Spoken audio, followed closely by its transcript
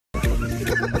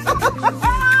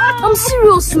I'm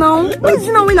serious now. What is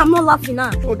it now when I'm not laughing now?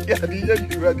 Okay, I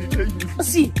didn't hear you.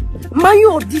 See,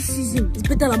 Mario of this season is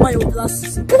better than Mario of last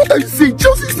season. What are you saying?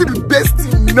 Chelsea is the best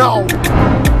team now.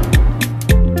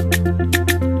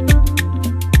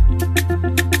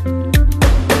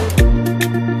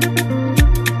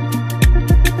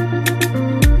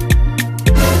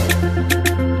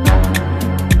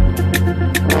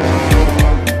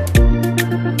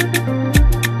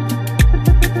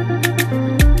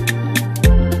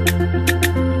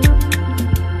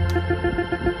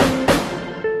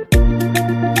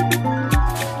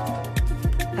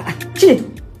 Chinedu,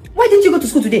 why didn't you go to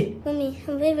school today? Mommy,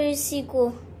 I'm very sick.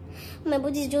 Oh. My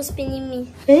body is just paining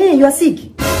me. Hey, you are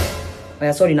sick. Oh,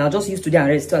 yeah, sorry, now just use today and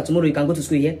rest. Tomorrow you can go to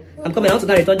school here. I'm coming. I want to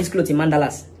go and return this clothes in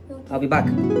Mandalas. Okay. I'll be back.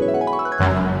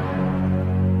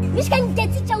 Which kind of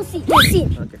dirty Chelsea? See,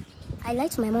 Okay. I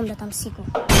lied to my mom that I'm sick.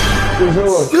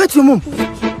 You lied to your mom?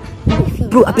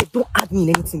 Bro, I beg, don't add me in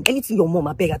anything. Anything your mom,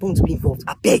 I beg, I don't want to be involved.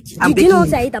 I beg. I'm Do you know what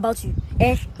begging I hate about you?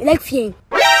 You like fearing.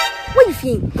 What are you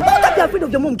fearing? Why would I be afraid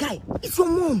of your mom, guy? It's your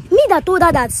mom. Me that told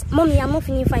her that, Mommy, I'm not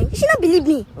feeling fine. She not believe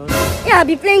me. Yeah, I'll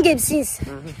be playing games since.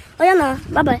 Oh yeah, nah.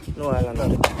 Bye-bye. No,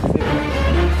 Alana.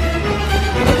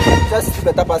 Just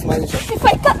better pass my shot. If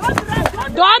I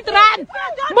can't... Don't run!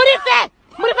 Murife!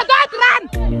 Murife, don't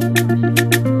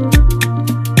run!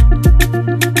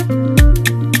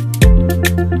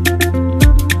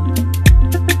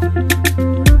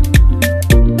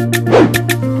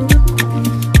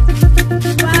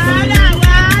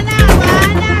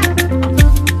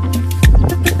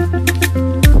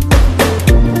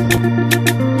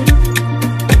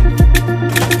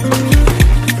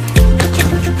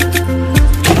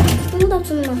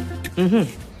 Mom,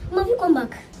 have you come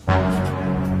back?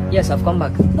 Yes, I've come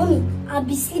back. Mommy, I've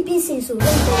been sleeping since, so don't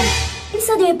worry.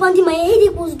 Inside they were pounding my head,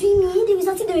 it was doing me. They was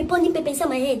actually they were pounding pepper inside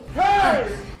my head.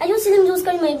 I just see them just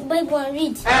carry my Bible and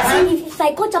read. See if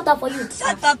I cut chapter for you.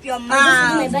 Shut up your I just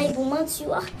mouth! read my Bible,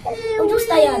 Matthew. I'm just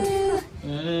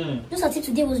tired. Just as if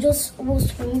today was just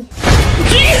roast for me.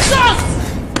 Jesus!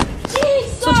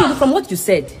 Jesus! So, Chinedu, from what you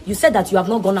said that you have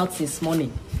not gone out since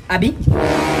morning. Abi?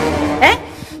 Eh?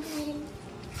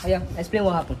 Oh, yeah, explain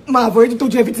what happened. Ma, I've already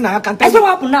told you everything I can tell Explain you.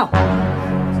 what happened now.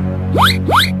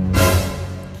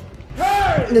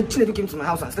 Chinedu came to my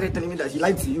house and started telling me that he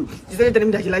lied to you. He started telling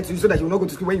me that he lied to you so that you will not go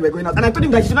to school when you were going out. And I told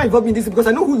him that you should not involve me in this because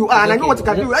I know who you are and I know what you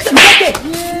can do. Okay.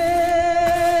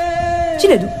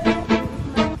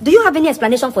 Chinedu, do you have any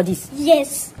explanation for this?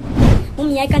 Yes.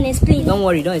 Mommy, I can explain. Don't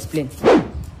worry, don't explain.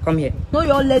 Come here. No,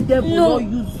 you let them No.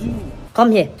 use you.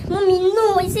 Come here. Mommy,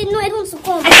 no. I said no, I don't want to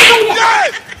come. I said come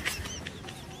here.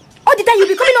 All the time you'll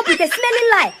be coming up with a smelling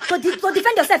lie to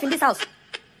defend yourself in this house.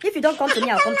 If you don't come to me,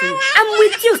 I'll come to you. I'm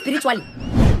with you spiritually.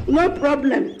 No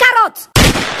problem. Carrot!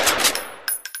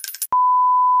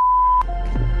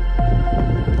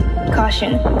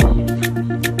 Caution.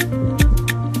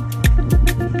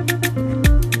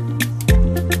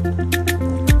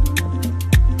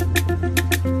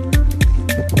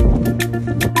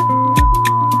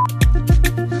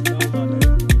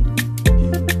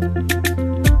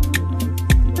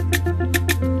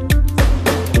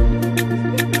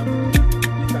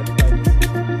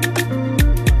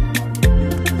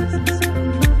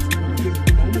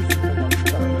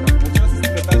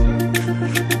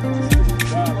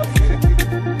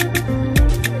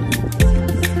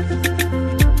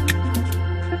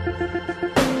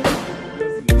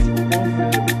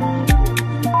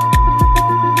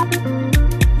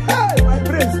 My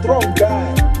brain's strong, guy.